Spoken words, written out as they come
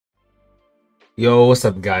Yo, what's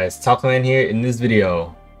up guys? Talkman here. In this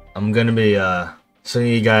video, I'm gonna be showing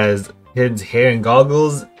you guys kid's hair and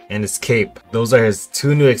goggles and his cape. Those are his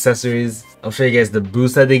two new accessories. I'll show you guys the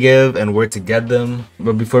boosts that they give and where to get them.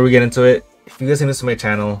 But before we get into it, if you guys are new to my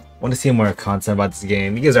channel, want to see more content about this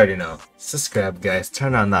game, you guys already know. Subscribe guys,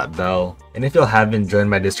 turn on that bell. And if you haven't joined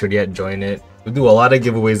my Discord yet, join it. We do a lot of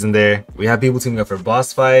giveaways in there. We have people teaming up for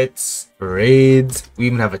boss fights, for raids. We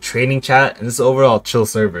even have a training chat, and this is an overall chill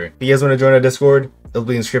server. If you guys want to join our Discord, it'll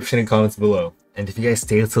be in the description and comments below. And if you guys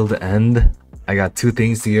stay till the end, I got two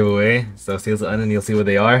things to give away. So stay till the end and you'll see what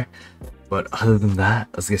they are. But other than that,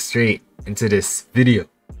 let's get straight into this video.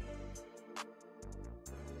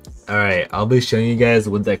 Alright, I'll be showing you guys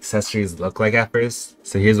what the accessories look like at first.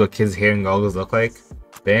 So here's what kids' hair and goggles look like.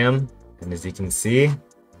 Bam. And as you can see,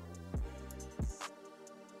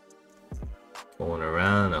 going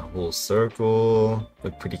around a whole circle,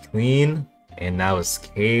 look pretty clean. And now his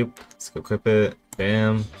cape, let's go equip it.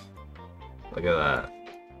 Bam, look at that.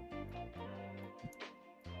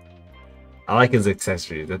 I like his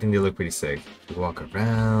accessories. I think they look pretty sick. Walk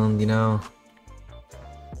around, you know.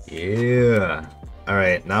 Yeah. All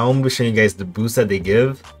right, now I'm gonna be showing you guys the boosts that they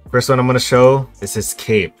give. First one I'm gonna show is his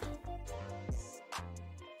cape.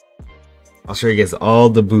 I'll show you guys all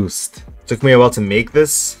the boosts. Took me a while to make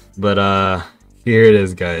this, but here it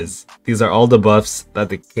is guys. These are all the buffs that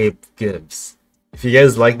the cape gives. If you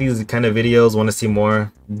guys like these kind of videos, want to see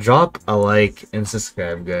more, drop a like and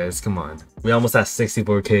subscribe guys, come on. We almost at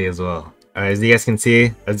 64k as well. Alright, as you guys can see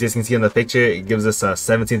in the picture, it gives us a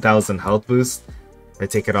 17,000 health boost. If I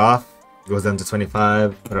take it off, it goes down to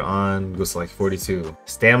 25, put it on, goes to like 42.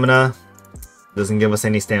 Stamina, doesn't give us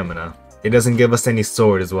any stamina. It doesn't give us any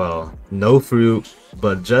sword as well. No fruit,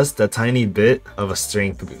 but just a tiny bit of a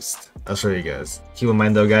strength boost. I'll show you guys. Keep in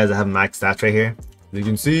mind though guys, I have max stats right here. As you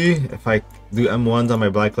can see, if I do M1s on my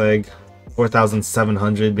black leg,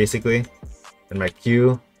 4,700 basically. And my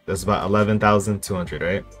Q, that's about 11,200,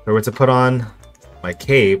 right? If I were to put on my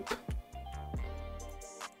cape,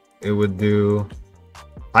 it would do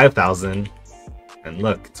 5,000. And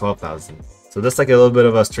look, 12,000. So that's like a little bit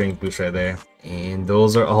of a strength boost right there. And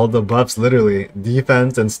those are all the buffs, literally.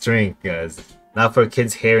 Defense and strength, guys. Now for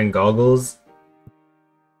kids' hair and goggles.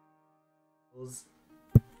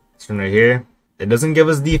 This one right here. It doesn't give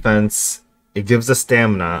us defense. It gives us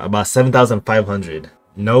stamina, about 7,500.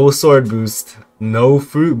 No sword boost, no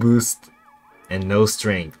fruit boost, and no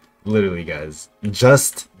strength. Literally, guys.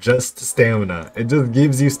 Just stamina. It just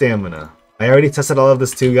gives you stamina. I already tested all of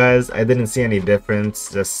this too, guys. I didn't see any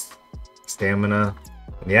difference. Just stamina.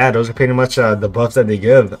 Yeah, those are pretty much the buffs that they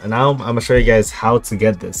give. And now I'm gonna show you guys how to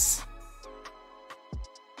get this.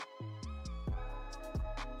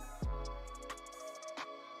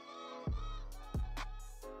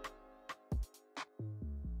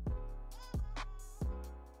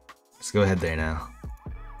 Let's go ahead there now.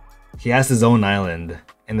 He has his own island,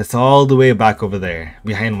 and it's all the way back over there,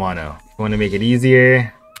 behind Wano. If you want to make it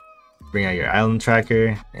easier, bring out your island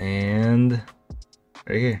tracker, and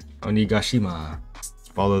right here, Onigashima.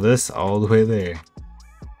 Follow this all the way there.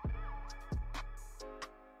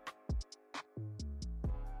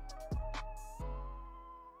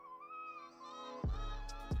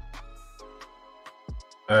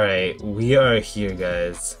 Alright, we are here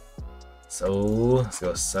guys. So let's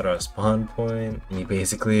go set our spawn point. And you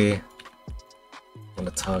basically want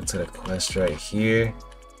to talk to the quest right here.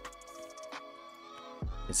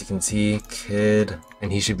 As you can see, kid,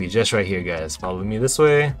 and he should be just right here guys. Follow me this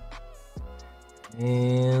way.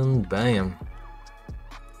 And bam,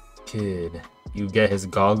 kid, you get his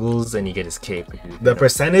goggles and you get his cape. The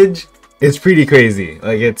percentage is pretty crazy,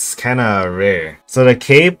 like it's kind of rare. So the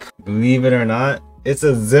cape, believe it or not, it's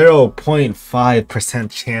a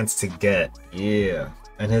 0.5% chance to get. Yeah.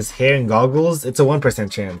 And his hair and goggles, it's a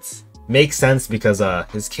 1% chance. Makes sense because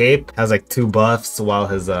his cape has like 2 buffs while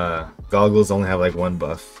his goggles only have like 1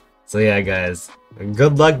 buff. So yeah guys,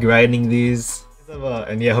 good luck grinding these.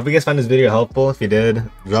 And yeah, hope you guys found this video helpful. If you did,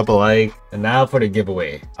 drop a like. And now for the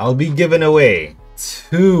giveaway. I'll be giving away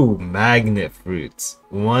 2 magnet fruits.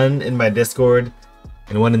 One in my Discord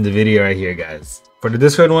and one in the video right here, guys. For the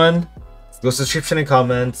Discord one, go to the description and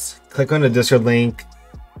comments, click on the Discord link,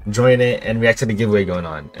 join it, and react to the giveaway going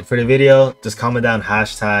on. And for the video, just comment down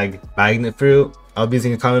hashtag magnet fruit. I'll be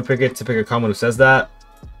using a comment picker to pick a comment who says that.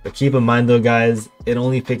 But keep in mind though guys, it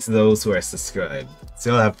only picks those who are subscribed. So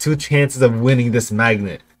you'll have 2 chances of winning this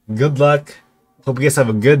magnet. Good luck. Hope you guys have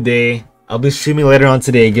a good day. I'll be streaming later on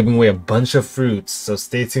today giving away a bunch of fruits. So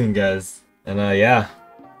stay tuned guys. And yeah,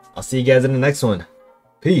 I'll see you guys in the next one.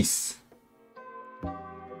 Peace.